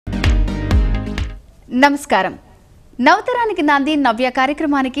నమస్కారం. నవతరానికి నాంది నవ్య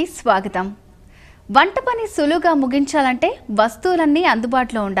కార్యక్రమానికి స్వాగతం. వంట పని సులువుగా ముగించాలంటే వస్తువులన్నీ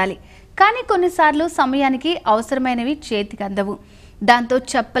అందుబాటులో ఉండాలి. కానీ కొన్నిసార్లు సమయానికి అవసరమైనవి చేతికి అందవు. దాంతో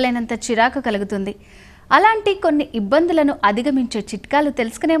చెప్పలేనంత చిరాకు కలుగుతుంది. అలాంటి కొన్ని ఇబ్బందులను అధిగమించే చిట్కాలు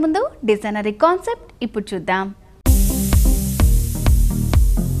తెలుసుకునే ముందు డిజైనరీ కాన్సెప్ట్ ఇప్పుడు చూద్దాం.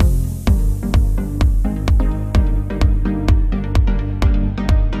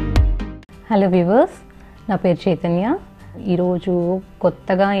 హలో వ్యూవర్స్, నా పేరు చైతన్య. ఈరోజు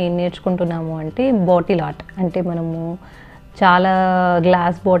కొత్తగా ఏం నేర్చుకుంటున్నాము అంటే బాటిల్ ఆర్ట్. అంటే మనము చాలా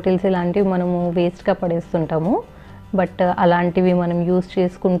గ్లాస్ బాటిల్స్ ఇలాంటివి మనము వేస్ట్గా పడేస్తుంటాము. బట్ అలాంటివి మనం యూస్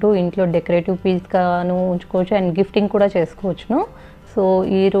చేసుకుంటూ ఇంట్లో డెకరేటివ్ పీస్గాను ఉంచుకోవచ్చు అండ్ గిఫ్టింగ్ కూడా చేసుకోవచ్చును. సో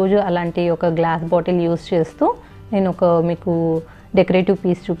ఈరోజు అలాంటి ఒక గ్లాస్ బాటిల్ యూస్ చేస్తూ నేను మీకు డెకరేటివ్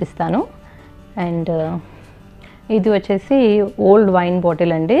పీస్ చూపిస్తాను. అండ్ ఇది వచ్చేసి ఓల్డ్ వైన్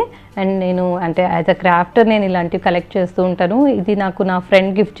బాటిల్ అండి. అండ్ నేను అంటే యాజ్ అ క్రాఫ్టర్ నేను ఇలాంటివి కలెక్ట్ చేస్తూ ఉంటాను. ఇది నాకు నా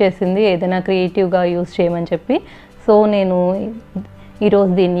ఫ్రెండ్ గిఫ్ట్ చేసింది, ఏదైనా క్రియేటివ్గా యూస్ చేయమని చెప్పి. సో నేను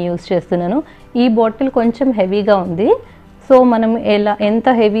ఈరోజు దీన్ని యూస్ చేస్తున్నాను. ఈ బాటిల్ కొంచెం హెవీగా ఉంది. సో మనం ఎంత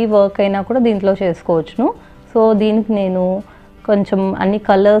హెవీ వర్క్ అయినా కూడా దీంట్లో చేసుకోవచ్చును. సో దీనికి నేను కొంచెం అన్ని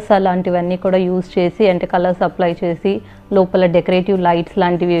కలర్స్ అలాంటివన్నీ కూడా యూస్ చేసి, అంటే కలర్స్ అప్లై చేసి లోపల డెకరేటివ్ లైట్స్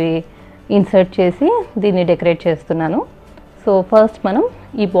లాంటివి ఇన్సర్ట్ చేసి దీన్ని డెకరేట్ చేస్తున్నాను. సో ఫస్ట్ మనం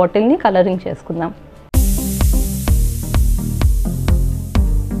ఈ బాటిల్ని కలరింగ్ చేసుకుందాం.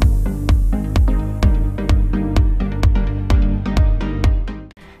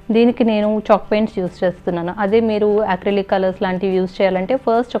 దీనికి నేను చాక్ పెయింట్స్ యూస్ చేస్తున్నాను. అదే మీరు అక్రిలిక్ కలర్స్ లాంటివి యూస్ చేయాలంటే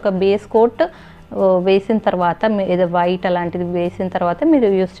ఫస్ట్ ఒక బేస్ కోట్ వేసిన తర్వాత ఏదో వైట్ అలాంటిది వేసిన తర్వాత మీరు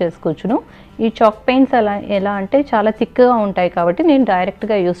యూస్ చేసుకోవచ్చును. ఈ చాక్ పెయింట్స్ ఎలా అంటే చాలా థిక్గా ఉంటాయి కాబట్టి నేను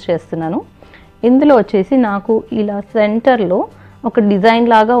డైరెక్ట్గా యూస్ చేస్తున్నాను. ఇందులో వచ్చేసి నాకు ఇలా సెంటర్లో ఒక డిజైన్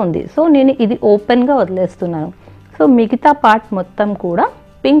లాగా ఉంది. సో నేను ఇది ఓపెన్గా వదిలేస్తున్నాను. సో మిగతా పార్ట్ మొత్తం కూడా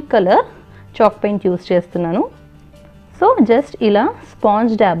pink colour chalk paint use చేస్తున్నాను. సో జస్ట్ ఇలా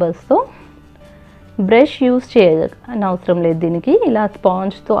స్పాంజ్ డాబర్స్తో, బ్రష్ యూస్ చేయని అవసరం లేదు దీనికి. ఇలా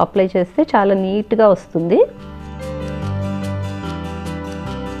స్పాంజ్తో అప్లై చేస్తే చాలా నీట్గా వస్తుంది.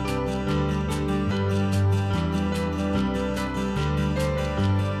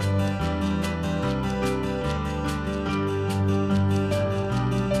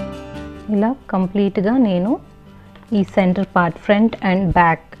 ఇలా కంప్లీట్గా నేను ఈ centre part front and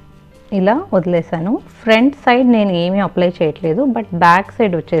back ఇలా వదిలేసాను. ఫ్రంట్ సైడ్ నేను ఏమీ అప్లై చేయట్లేదు. బట్ బ్యాక్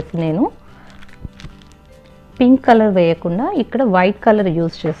సైడ్ వచ్చేసి నేను పింక్ కలర్ వేయకుండా ఇక్కడ వైట్ కలర్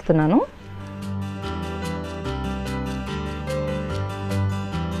యూస్ చేస్తున్నాను.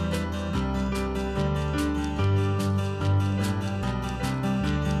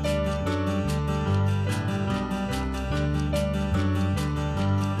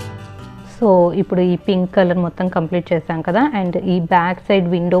 సో ఇప్పుడు ఈ పింక్ కలర్ మొత్తం కంప్లీట్ చేశాం కదా. అండ్ ఈ బ్యాక్ సైడ్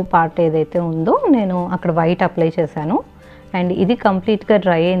విండో పార్ట్ ఏదైతే ఉందో నేను అక్కడ వైట్ అప్లై చేశాను. అండ్ ఇది కంప్లీట్గా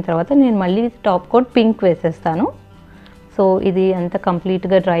డ్రై అయిన తర్వాత నేను మళ్ళీ టాప్ కోట్ పింక్ వేసేస్తాను. సో ఇది అంతా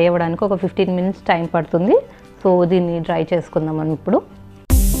కంప్లీట్గా డ్రై అవ్వడానికి ఒక 15 మినిట్స్ టైం పడుతుంది. సో దీన్ని డ్రై చేసుకుందాం మనం ఇప్పుడు.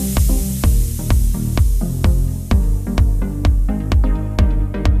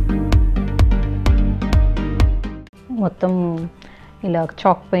 మొత్తం ఇలా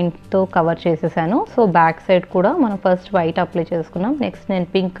చాక్ పెయింట్తో కవర్ చేసేసాను. సో బ్యాక్ సైడ్ కూడా మనం ఫస్ట్ వైట్ అప్లై చేసుకున్నాం. నెక్స్ట్ నేను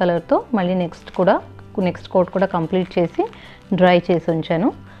పింక్ కలర్తో మళ్ళీ నెక్స్ట్ కోట్ కూడా కంప్లీట్ చేసి డ్రై చేసి ఉంచాను.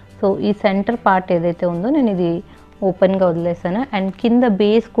 సో ఈ సెంటర్ పార్ట్ ఏదైతే ఉందో నేను ఇది ఓపెన్గా వదిలేసాను. అండ్ కింద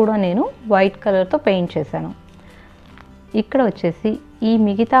బేస్ కూడా నేను వైట్ కలర్తో పెయింట్ చేశాను. ఇక్కడ వచ్చేసి ఈ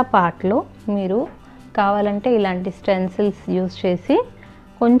మిగతా పార్ట్లో మీరు కావాలంటే ఇలాంటి స్టెన్సిల్స్ యూస్ చేసి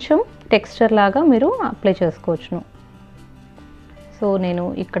కొంచెం టెక్స్చర్ లాగా మీరు అప్లై చేసుకోవచ్చును. సో నేను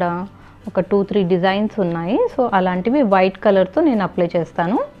ఇక్కడ ఒక 2-3 డిజైన్స్ ఉన్నాయి. సో అలాంటివి వైట్ కలర్తో నేను అప్లై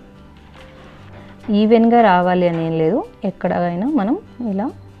చేస్తాను. ఈవెన్గా రావాలి అని ఏం లేదు. ఎక్కడైనా మనం ఇలా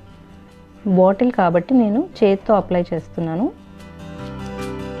బాటిల్ కాబట్టి నేను చేత్తో అప్లై చేస్తున్నాను.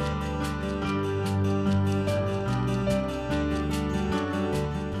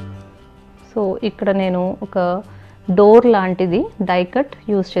 సో ఇక్కడ నేను ఒక డోర్ లాంటిది డై కట్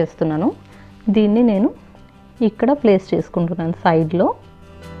యూస్ చేస్తున్నాను. దీన్ని నేను ఇక్కడ ప్లేస్ చేసుకుంటున్నాను సైడ్లో.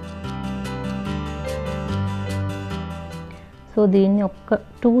 సో దీన్ని ఒక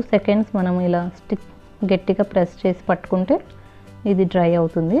 2 సెకండ్స్ మనం ఇలా గట్టిగా ప్రెస్ చేసి పట్టుకుంటే ఇది డ్రై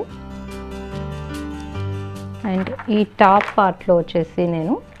అవుతుంది. అండ్ ఈ టాప్ పార్ట్లో వచ్చేసి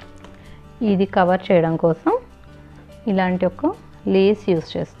నేను ఇది కవర్ చేయడం కోసం ఇలాంటి ఒక లేస్ యూస్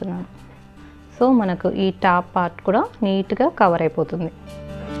చేస్తున్నాను. సో మనకు ఈ టాప్ పార్ట్ కూడా నీట్గా కవర్ అయిపోతుంది.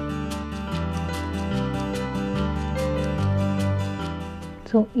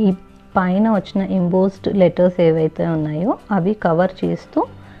 సో ఈ పైన వచ్చిన ఎంబోస్డ్ లెటర్స్ ఏవైతే ఉన్నాయో అవి కవర్ చేస్తూ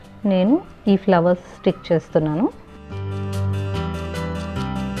నేను ఈ ఫ్లవర్స్ స్టిక్ చేస్తున్నాను.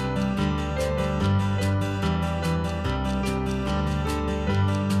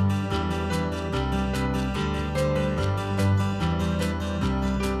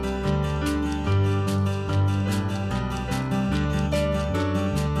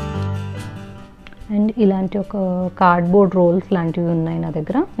 అండ్ ఇలాంటి ఒక కార్డ్బోర్డ్ రోల్స్ లాంటివి ఉన్నాయి నా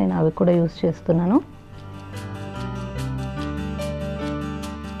దగ్గర, నేను అవి కూడా యూస్ చేస్తున్నాను.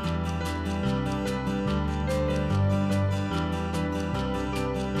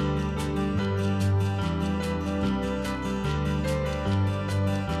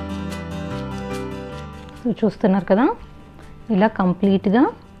 చూస్తున్నారు కదా, ఇలా కంప్లీట్గా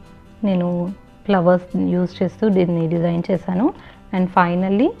నేను ఫ్లవర్స్ యూస్ చేస్తూ దీన్ని డిజైన్ చేశాను. అండ్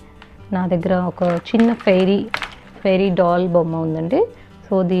ఫైనల్లీ నా దగ్గర ఒక చిన్న ఫెయిరీ డాల్ బొమ్మ ఉందండి.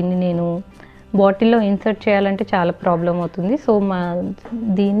 సో దీన్ని నేను బాటిల్లో ఇన్సర్ట్ చేయాలంటే చాలా ప్రాబ్లం అవుతుంది. సో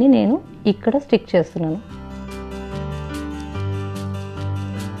దీన్ని నేను ఇక్కడ స్టిక్ చేస్తున్నాను.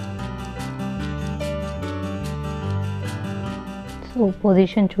 సో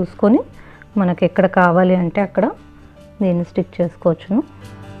పొజిషన్ చూసుకొని మనకు ఎక్కడ కావాలి అంటే అక్కడ దీన్ని స్టిక్ చేసుకోవచ్చును.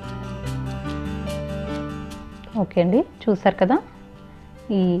 ఓకే అండి, చూసారు కదా,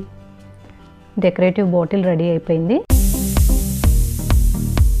 ఈ డెకరేటివ్ బాటిల్ రెడీ అయిపోయింది.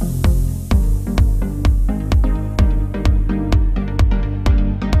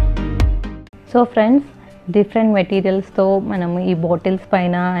 సో ఫ్రెండ్స్, డిఫరెంట్ మెటీరియల్స్తో మనం ఈ బాటిల్స్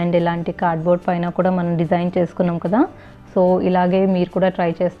పైన అండ్ ఇలాంటి కార్డ్బోర్డ్ పైన కూడా మనం డిజైన్ చేసుకున్నాం కదా. సో ఇలాగే మీరు కూడా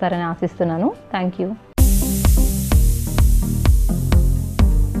ట్రై చేస్తారని ఆశిస్తున్నాను. Thank you.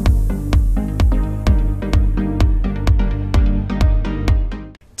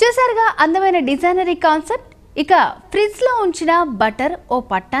 చూసారుగా అందమైన డిజైనరీ కాన్సెప్ట్. ఇక ఫ్రిడ్జ్లో ఉంచిన బటర్ ఓ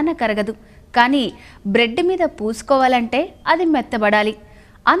పట్టాన కరగదు, కానీ బ్రెడ్ మీద పూసుకోవాలంటే అది మెత్తబడాలి.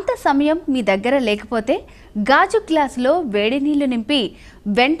 అంత సమయం మీ దగ్గర లేకపోతే గాజు గ్లాసులో వేడి నీళ్లు నింపి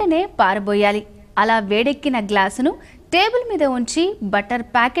వెంటనే పారబోయాలి. అలా వేడెక్కిన గ్లాసును టేబుల్ మీద ఉంచి బటర్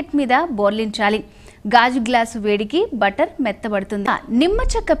ప్యాకెట్ మీద బోర్లించాలి. గాజు గ్లాసు వేడికి బటర్ మెత్తబడుతుంది. నిమ్మ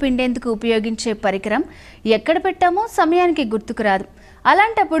చెక్క పిండేందుకు ఉపయోగించే పరికరం ఎక్కడ పెట్టామో సమయానికి గుర్తుకు రాదు.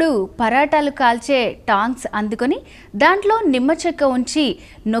 అలాంటప్పుడు పరాటాలు కాల్చే టాంగ్స్ అందుకొని దాంట్లో నిమ్మ చెక్క ఉంచి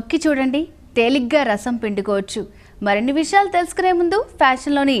నొక్కి చూడండి, తేలిగ్గా రసం పిండుకోవచ్చు. మరిన్ని విషయాలు తెలుసుకునే ముందు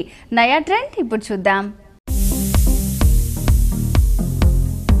ఫ్యాషన్లోని నయా ట్రెండ్ ఇప్పుడు చూద్దాం.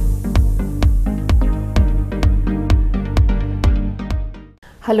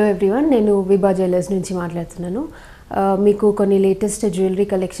 హలో ఎవ్రీవన్, నేను విభా జ్యువెలర్స్ నుంచి మాట్లాడుతున్నాను. మీకు కొన్ని లేటెస్ట్ జ్యువెలరీ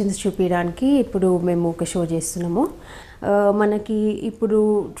కలెక్షన్స్ చూపించడానికి ఇప్పుడు మేము ఒక షో చేస్తున్నాము. మనకి ఇప్పుడు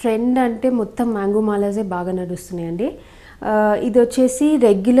ట్రెండ్ అంటే మొత్తం మ్యాంగో మాలాసే బాగా నడుస్తున్నాయండి. ఇది వచ్చేసి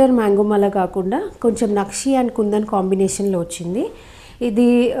రెగ్యులర్ మ్యాంగో మాల కాకుండా కొంచెం నక్షి అండ్ కుందన్ కాంబినేషన్లో వచ్చింది. ఇది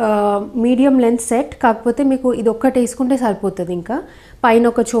మీడియం లెంత్ సెట్, కాకపోతే మీకు ఇది ఒక్కటి వేసుకుంటే సరిపోతుంది. ఇంకా పైన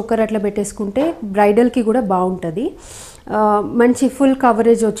ఒక చోకర్ అట్లా పెట్టేసుకుంటే బ్రైడల్కి కూడా బాగుంటుంది. మంచి ఫుల్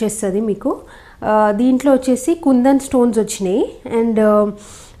కవరేజ్ వచ్చేస్తుంది మీకు. దీంట్లో వచ్చేసి కుందన్ స్టోన్స్ వచ్చినాయి and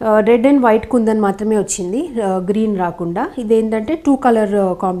red and white kundan మాత్రమే వచ్చింది, గ్రీన్ రాకుండా. ఇదేంటంటే 2 కలర్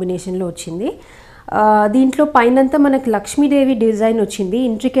కాంబినేషన్లో వచ్చింది. దీంట్లో పైనంతా మనకు లక్ష్మీదేవి డిజైన్ వచ్చింది,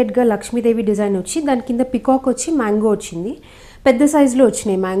 ఇంట్రికేట్గా లక్ష్మీదేవి డిజైన్ వచ్చి దాని కింద పికాక్ వచ్చి మ్యాంగో వచ్చింది. పెద్ద సైజులో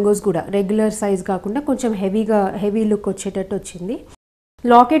వచ్చినాయి మ్యాంగోస్ కూడా, రెగ్యులర్ సైజ్ కాకుండా కొంచెం హెవీ లుక్ వచ్చేటట్టు వచ్చింది.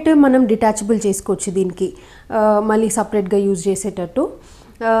 లాకెట్ మనం డిటాచబుల్ చేసుకోవచ్చు దీనికి, మళ్ళీ సపరేట్గా యూజ్ చేసేటట్టు.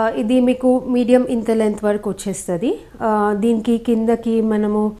 ఇది మీకు మీడియం ఇంత లెంత్ వరకు వచ్చేస్తుంది. దీనికి కిందకి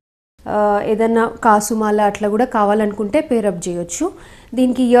మనము ఏదన్నా కాసుమాల అట్లా కూడా కావాలనుకుంటే పేరప్ చేయొచ్చు.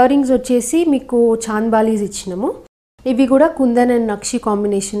 దీనికి ఇయర్ రింగ్స్ వచ్చేసి మీకు చాంద్బాలీస్ ఇచ్చినాము. ఇవి కూడా కుందన్ అండ్ నక్షి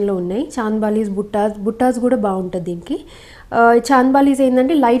కాంబినేషన్లో ఉన్నాయి. చాంద్బాలీస్ బుట్టాస్ కూడా బాగుంటుంది దీనికి. చాంద్బాలీస్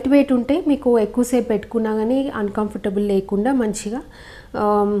ఏంటంటే లైట్ వెయిట్ ఉంటే మీకు ఎక్కువసేపు పెట్టుకున్నా కానీ అన్కంఫర్టబుల్ లేకుండా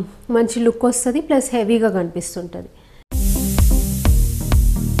మంచి లుక్ వస్తుంది, ప్లస్ హెవీగా కనిపిస్తుంటుంది.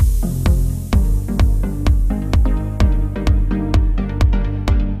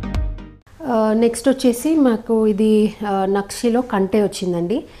 నెక్స్ట్ వచ్చేసి మాకు ఇది నక్షిలో కంటే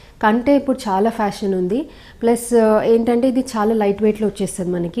వచ్చిందండి. కంటే ఇప్పుడు చాలా ఫ్యాషన్ ఉంది, ప్లస్ ఏంటంటే ఇది చాలా లైట్ వెయిట్లో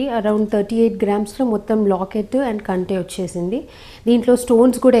వచ్చేస్తుంది. మనకి అరౌండ్ 38 గ్రామ్స్లో మొత్తం లాకెట్ అండ్ కంటే వచ్చేసింది. దీంట్లో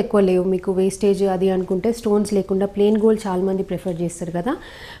స్టోన్స్ కూడా ఎక్కువ లేవు, మీకు వేస్టేజ్ అది అనుకుంటే స్టోన్స్ లేకుండా ప్లెయిన్ గోల్డ్ చాలామంది ప్రిఫర్ చేస్తారు కదా,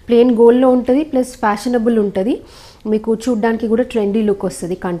 ప్లెయిన్ గోల్డ్లో ఉంటుంది, ప్లస్ ఫ్యాషనబుల్ ఉంటుంది. మీకు చూడ్డానికి కూడా ట్రెండీ లుక్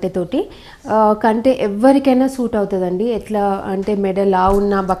వస్తుంది కంటెతోటి. కంటే ఎవరికైనా సూట్ అవుతుందండి, ఎట్లా అంటే మెడ లా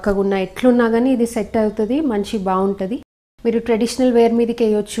ఉన్నా బక్కగా ఉన్నా ఎట్లున్నా కానీ ఇది సెట్ అవుతుంది, మంచి బాగుంటుంది. మీరు ట్రెడిషనల్ వేర్ మీదకి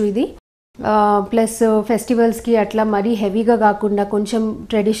వేయొచ్చు. ఇది ప్లస్ ఫెస్టివల్స్కి అట్లా మరీ హెవీగా కాకుండా కొంచెం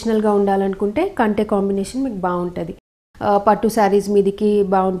ట్రెడిషనల్గా ఉండాలనుకుంటే కంటే కాంబినేషన్ మీకు బాగుంటుంది. పట్టు శారీస్ మీదికి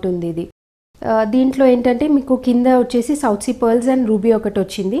బాగుంటుంది ఇది. దీంట్లో ఏంటంటే మీకు కింద వచ్చేసి south sea pearls and ruby ఒకటి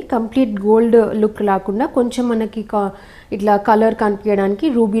వచ్చింది. కంప్లీట్ గోల్డ్ లుక్ రాకుండా కొంచెం మనకి ఇట్లా కలర్ కనిపించడానికి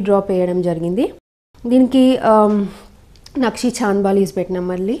రూబీ డ్రాప్ వేయడం జరిగింది. దీనికి నక్షి చాంద్బాలీస్ పెట్టినాం.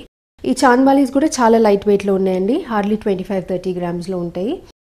 మళ్ళీ ఈ చాంద్బాలీస్ కూడా చాలా లైట్ వెయిట్లో ఉన్నాయండి. హార్డ్లీ 25-30 గ్రామ్స్లో ఉంటాయి.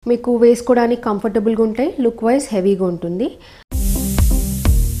 మీకు వేసుకోవడానికి కంఫర్టబుల్గా ఉంటాయి. లుక్ వైజ్ హెవీగా ఉంటుంది.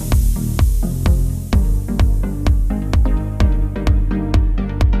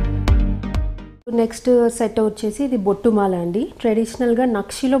 నెక్స్ట్ సెట్ వచ్చేసి ఇది బొట్టుమాల అండి. ట్రెడిషనల్గా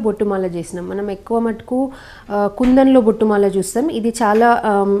నక్షిలో బొట్టుమాల చేసినాం. మనం ఎక్కువ మటుకు కుందన్లో బొట్టుమాల చూస్తాం. ఇది చాలా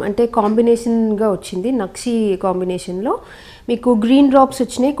అంటే కాంబినేషన్గా వచ్చింది. నక్షి కాంబినేషన్లో మీకు గ్రీన్ డ్రాప్స్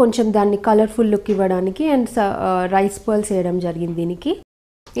వచ్చినాయి, కొంచెం దాన్ని కలర్ఫుల్ లుక్ ఇవ్వడానికి. అండ్ రైస్ పర్ల్స్ వేయడం జరిగింది దీనికి.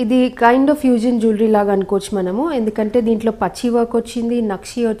 ఇది కైండ్ ఆఫ్ ఫ్యూజన్ జ్యువెలరీ లాగా అనుకోవచ్చు మనము, ఎందుకంటే దీంట్లో పచ్చి వర్క్ వచ్చింది,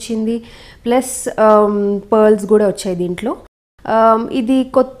 నక్షి వచ్చింది, ప్లస్ పర్ల్స్ కూడా వచ్చాయి దీంట్లో. ఇది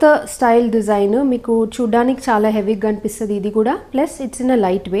కొత్త స్టైల్ డిజైన్, మీకు చూడడానికి చాలా హెవీగా అనిపిస్తుంది ఇది కూడా. Plus it's in a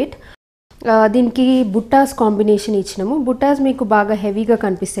light weight. దీనికి బుట్టాస్ కాంబినేషన్ ఇచ్చినాము. బుట్టాస్ మీకు బాగా హెవీగా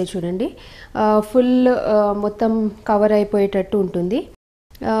కనిపిస్తాయి చూడండి. ఫుల్ మొత్తం కవర్ అయిపోయేటట్టు ఉంటుంది.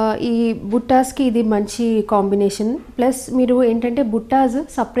 ఈ బుట్టాస్కి ఇది మంచి కాంబినేషన్. ప్లస్ మీరు ఏంటంటే బుట్టాస్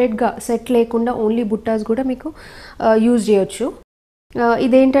సపరేట్గా సెట్ లేకుండా ఓన్లీ బుట్టాస్ కూడా మీకు యూజ్ చేయొచ్చు.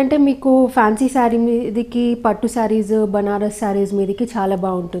 ఇదేంటంటే మీకు ఫ్యాన్సీ శారీ మీదకి, పట్టు శారీస్, బనారస్ శారీస్ మీదకి చాలా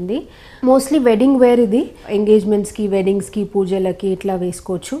బాగుంటుంది. మోస్ట్లీ వెడ్డింగ్ వేర్ ఇది. ఎంగేజ్మెంట్స్కి, వెడ్డింగ్స్కి, పూజలకి ఇట్లా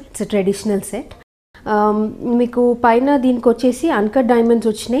వేసుకోవచ్చు. It's traditional set. మీకు పైన దీనికి వచ్చేసి అన్కట్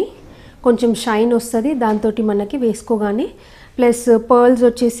డైమండ్స్ వచ్చినాయి, కొంచెం షైన్ వస్తుంది దాంతో మనకి వేసుకోగానే. ప్లస్ పర్ల్స్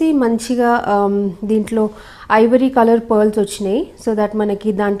వచ్చేసి మంచిగా దీంట్లో ఐవరీ కలర్ పర్ల్స్ వచ్చినాయి, సో దట్ మనకి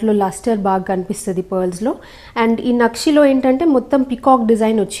దాంట్లో లస్టర్ బాగా కనిపిస్తుంది పర్ల్స్లో. అండ్ ఈ నక్షిలో ఏంటంటే మొత్తం పికాక్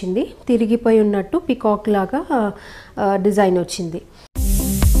డిజైన్ వచ్చింది, తిరిగిపోయి ఉన్నట్టు పికాక్ లాగా డిజైన్ వచ్చింది.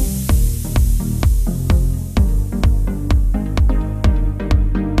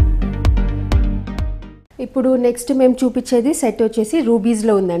 ఇప్పుడు నెక్స్ట్ మేము చూపించేది సెట్ వచ్చేసి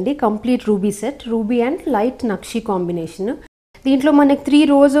రూబీస్లో ఉందండి. Complete ruby set, ruby and light nakshi combination. దీంట్లో మనకి 3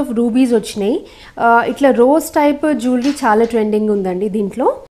 rows ఆఫ్ రూబీస్ వచ్చినాయి. ఇట్లా రోజ్ టైప్ జ్యువెలరీ చాలా ట్రెండింగ్ ఉందండి. దీంట్లో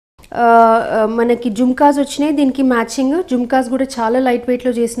మనకి జుమ్కాస్ వచ్చినాయి. దీనికి మ్యాచింగ్ జుమ్కాస్ కూడా చాలా లైట్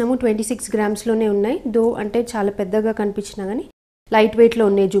వెయిట్లో చేసినాము. 26 గ్రామ్స్లోనే ఉన్నాయి. అంటే చాలా పెద్దగా కనిపించినా కానీ లైట్ వెయిట్లో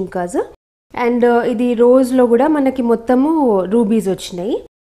ఉన్నాయి జుమ్కాస్. అండ్ ఇది రోజ్లో కూడా మనకి మొత్తము రూబీస్ వచ్చినాయి.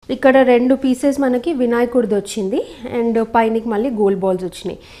 ఇక్కడ 2 పీసెస్ మనకి వినాయకుడిది వచ్చింది, అండ్ పైనకి మళ్ళీ గోల్డ్ బాల్స్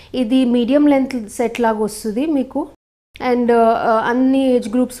వచ్చినాయి. ఇది మీడియం లెంత్ సెట్ లాగా వస్తుంది మీకు. అండ్ అన్ని ఏజ్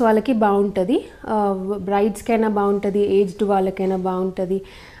గ్రూప్స్ వాళ్ళకి బాగుంటుంది. బ్రైడ్స్కైనా బాగుంటుంది, ఏజ్డ్ వాళ్ళకైనా బాగుంటుంది.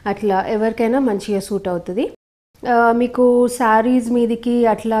 అట్లా ఎవరికైనా మంచిగా సూట్ అవుతుంది. మీకు శారీస్ మీదికి,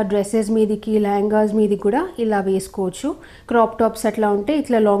 అట్లా డ్రెస్సెస్ మీదికి, లెహంగాస్ మీదికి కూడా ఇలా వేసుకోవచ్చు. క్రాప్ టాప్స్ అట్లా ఉంటే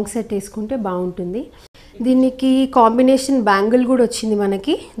ఇట్లా లాంగ్ సెట్ వేసుకుంటే బాగుంటుంది. దీనికి కాంబినేషన్ బ్యాంగిల్ కూడా వచ్చింది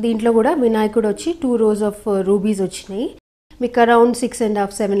మనకి. దీంట్లో కూడా వినాయకుడు వచ్చి 2 rows ఆఫ్ రూబీస్ వచ్చినాయి. మీకు అరౌండ్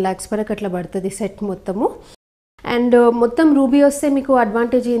 6.5-7 lakhs వరకు అట్లా పడుతుంది సెట్ మొత్తము. అండ్ మొత్తం రూబీ వస్తే మీకు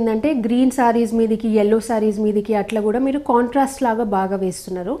అడ్వాంటేజ్ ఏంటంటే గ్రీన్ శారీస్ మీదకి, ఎల్లో శారీస్ మీదకి అట్లా కూడా మీరు కాంట్రాస్ట్ లాగా బాగా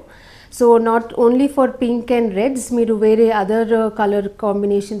వేస్తున్నారు. So not only for pink and reds, మీరు వేరే అదర్ కలర్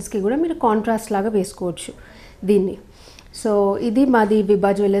కాంబినేషన్స్కి కూడా మీరు కాంట్రాస్ట్ లాగా వేసుకోవచ్చు దీన్ని. సో ఇది మాది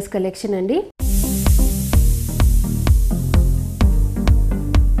విభా జ్యువెలర్స్ కలెక్షన్ అండి.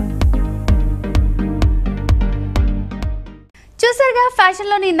 చూసారుగా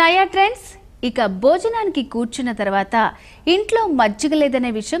ఫ్యాషన్లోని నయా ట్రెండ్స్. ఇక భోజనానికి కూర్చున్న తర్వాత ఇంట్లో మజ్జిగ లేదనే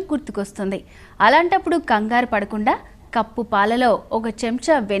విషయం గుర్తుకొస్తుంది. అలాంటప్పుడు కంగారు పడకుండా కప్పు పాలలో 1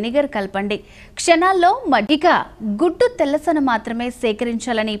 చెంచా వెనిగర్ కలపండి. క్షణాల్లో మజ్జిగ. గుడ్డు తెల్లసొన మాత్రమే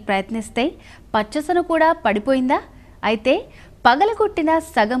సేకరించాలని ప్రయత్నిస్తే పచ్చసొన కూడా పడిపోయిందా? అయితే పగలగొట్టిన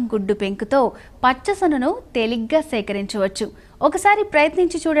సగం గుడ్డు పెంకుతో పచ్చసొనను తేలిగ్గా సేకరించవచ్చు. ఒకసారి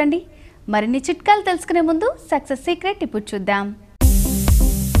ప్రయత్నించి చూడండి. మరిన్ని చిట్కాలు తెలుసుకునే ముందు సక్సెస్ సీక్రెట్ ఇప్పుడు చూద్దాం.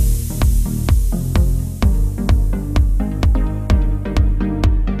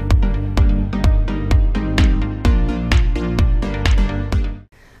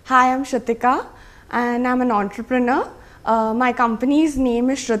 Hi, I'm Shrutika and I'm an entrepreneur. My company's name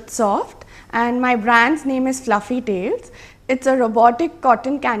is Shrutsoft and my brand's name is Fluffy Tails. It's a robotic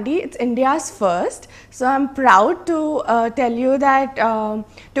cotton candy. It's India's first. So I'm proud to tell you that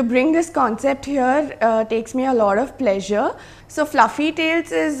to bring this concept here takes me a lot of pleasure. So Fluffy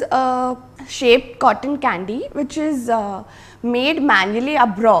Tails is a shaped cotton candy which is made manually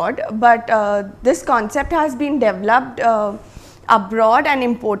abroad, but this concept has been developed abroad and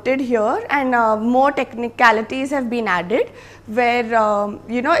imported here, and more technicalities have been added where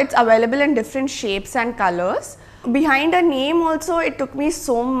you know, it's available in different shapes and colors. Behind a name also, it took me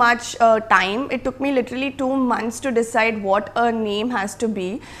so much time. It took me literally 2 months to decide what a name has to be.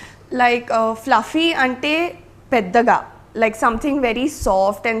 Like fluffy ante peddaga, like something very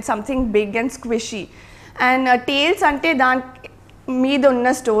soft and something big and squishy, and tails ante dan meed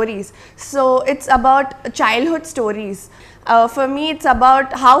unna stories. So it's about childhood stories. For me, it's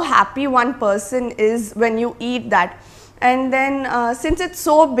about how happy one person is when you eat that. And then since it's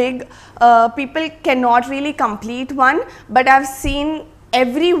so big, people cannot really complete one, but I've seen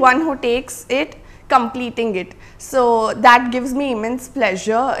everyone who takes it completing it. So that gives me immense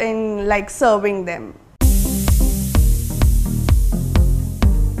pleasure in like serving them.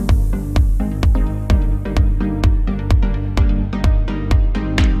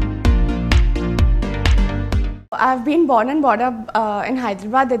 I've been born and brought up in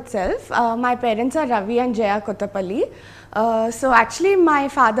Hyderabad itself. My parents are Ravi and Jaya Kottapalli. So actually my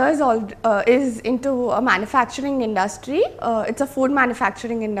father is into a manufacturing industry. It's a food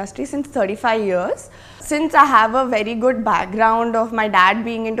manufacturing industry since 35 years. Since I have a very good background of my dad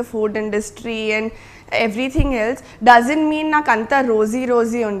being into food industry and everything else, doesn't mean nakanta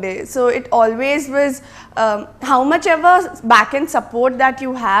rosy unde. So it always was how much ever back end support that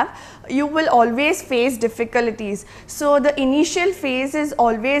you have, you will always face difficulties. So the initial phase is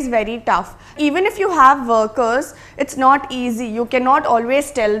always very tough. Even if you have workers, it's not easy. You cannot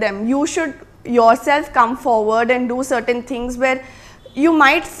always tell them. You should yourself come forward and do certain things where you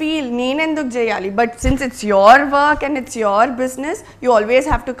might feel neenenduk cheyali, but since it's your work and it's your business, you always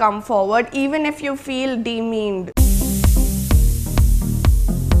have to come forward even if you feel demeaned.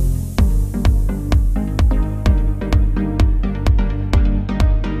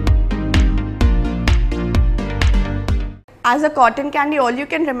 As a cotton candy, all you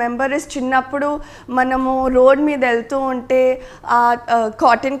can remember is chinnappudu manamu road meeda veltu unte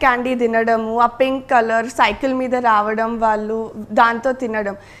cotton candy tinadamu, a pink color cycle meeda raavadam vallu danto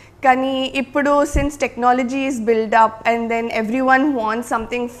tinadam. Kani ippudu, since technology is built up and then everyone wants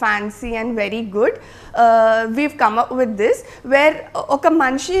something fancy and very good, we've come up with this where oka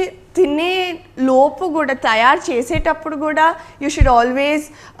manchi తినే లోపు కూడా తయారు చేసేటప్పుడు కూడా you should always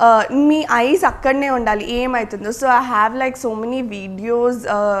me ice అక్కడనే ఉండాలి ఏమవుతుందో. So I have like so many videos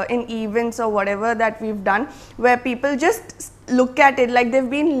in events are what ever that weave done where people just look at it, like there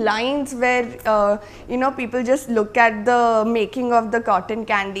have been lines where you know, people just look at the making of the cotton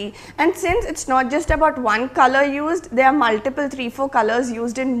candy. And since it's not just about one color used, there are multiple 3-4 colors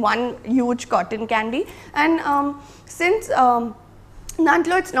used in one huge cotton candy. And since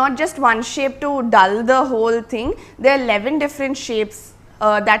Nantlo, it's not just one shape to dull the whole thing. There are 11 different shapes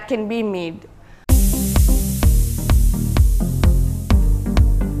that can be made.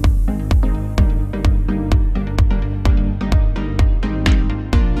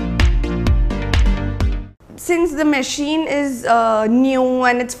 Since the machine is new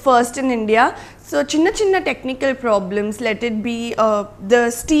and it's first in India, so chinna technical problems, let it be the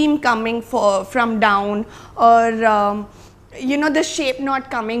steam coming from down, or you know, the shape not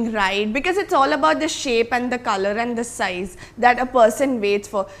coming right, because it's all about the shape and the color and the size that a person waits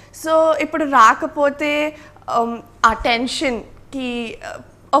for. So ippudu raakapote attention ki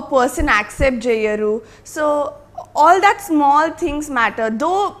a person accept cheyaru. So all that small things matter.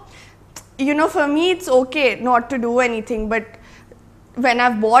 Though, you know, for me it's okay not to do anything, but when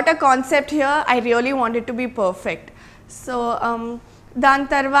I've bought a concept here, I really want it to be perfect. So dan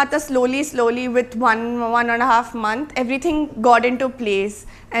tarvata slowly with 1.5 month, everything got into place,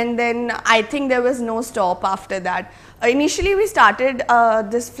 and then I think there was no stop after that. Initially we started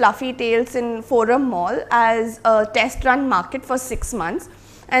this Fluffy Tails in Forum Mall as a test run market for 6 months.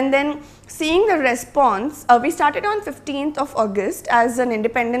 And then seeing the response, we started on 15th of August as an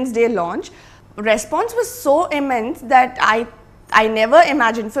Independence Day launch. Response was so immense that I never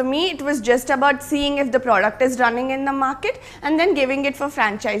imagined. For me, it was just about seeing if the product is running in the market and then giving it for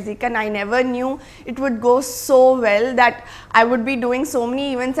franchisee. And I never knew it would go so well that I would be doing so many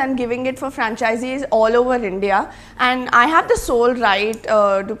events and giving it for franchisees all over India. And I have the sole right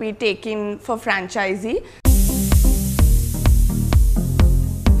to be taken for franchisee.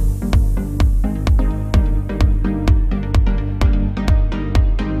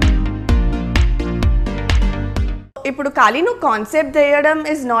 ఇప్పుడు ఖాళీ నువ్వు concept చేయడం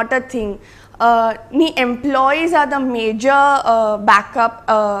is not a thing. నీ employees are the major backup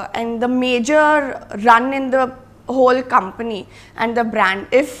and the major run in the whole company and the brand.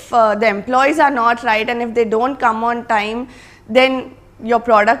 If the employees are not right and if they don't come on time, then your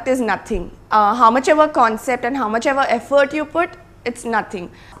product is nothing. How much ever concept and how much ever effort you put, it's nothing.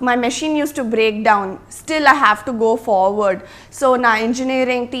 My machine used to break down, still I have to go forward. So now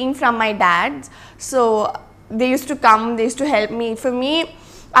engineering team from my dad's, so they used to come, they used to help me. For me,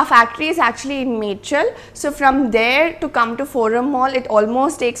 our factory is actually in Mechal, so from there to come to Forum Mall, it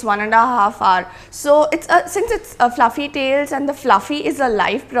almost takes 1.5 hours. So it's since it's a fluffy tails and the fluffy is a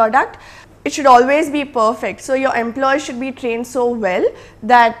live product, it should always be perfect. So your employees should be trained so well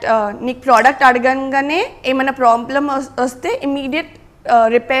that నీ product అడగంగానే ఏమైనా problem వస్తే immediate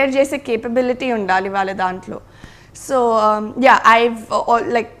repair చేసే capability ఉండాలి వాళ్ళ దాంట్లో. So yeah, I've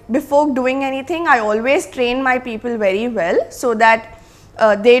like before doing anything, I always train my people very well so that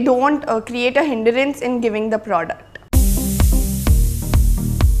they don't create a hindrance in giving the product.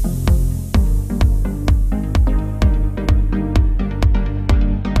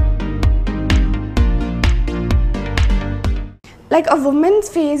 Like a woman's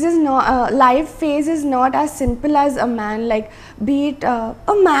phase is not, life phase is not as simple as a man. Like be it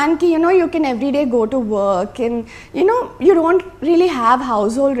a man ki, you know, you can every day go to work and you know, you don't really have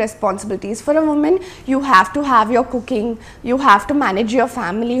household responsibilities. For a woman, you have to have your cooking, you have to manage your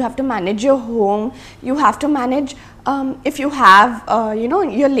family, you have to manage your home, you have to manage if you have you know,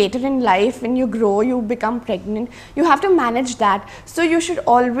 you're later in life, when you grow, you become pregnant, you have to manage that. So you should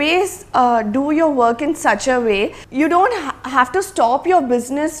always do your work in such a way, you don't have to stop your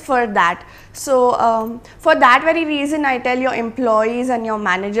business for that. So for that very reason, I tell your employees and your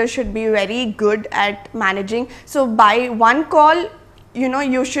manager should be very good at managing. So by one call, you know,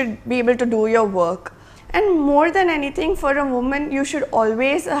 you should be able to do your work. And more than anything, for a woman, you should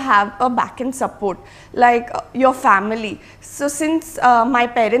always have a back-end support, like your family. So since my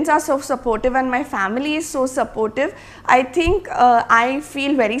parents are so supportive and my family is so supportive, I think I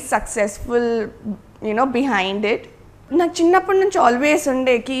feel very successful, you know, behind it. నాకు చిన్నప్పటి నుంచి always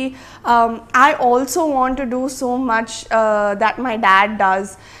ఉండే కి I also want to do so much that my dad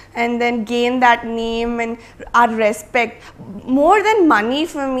does and then gain that name and our respect. More than money,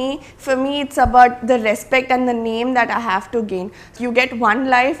 for me it's about the respect and the name that I have to gain. You get one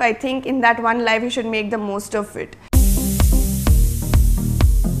life, I think in that one life you should make the most of it.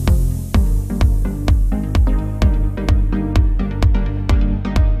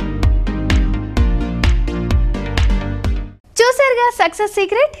 చూసారుగా success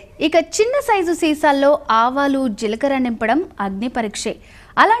secret. ఇక చిన్న size సీసాల్లో ఆవాలు జీలకర్ర నింపడం అగ్ని పరీక్షే.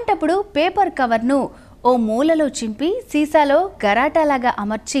 అలాంటప్పుడు paper కవర్ను ఓ మూలలో చింపి సీసాలో గరాటాలాగా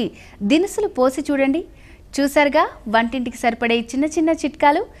అమర్చి దినుసులు పోసి చూడండి. చూసారుగా వంటింటికి సరిపడే చిన్న చిన్న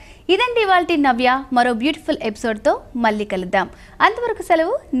చిట్కాలు. ఇదండి ఇవాల్టి నవ్య. మరో బ్యూటిఫుల్ ఎపిసోడ్తో మళ్ళీ కలుద్దాం. అంతవరకు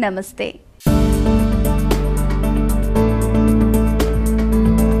సెలవు. నమస్తే.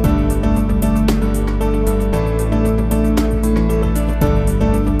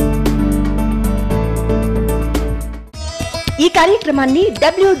 ఈ కార్యక్రమాన్ని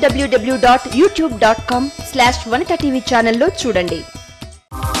www.youtube.com/vanitha TV ఛానల్లో చూడండి.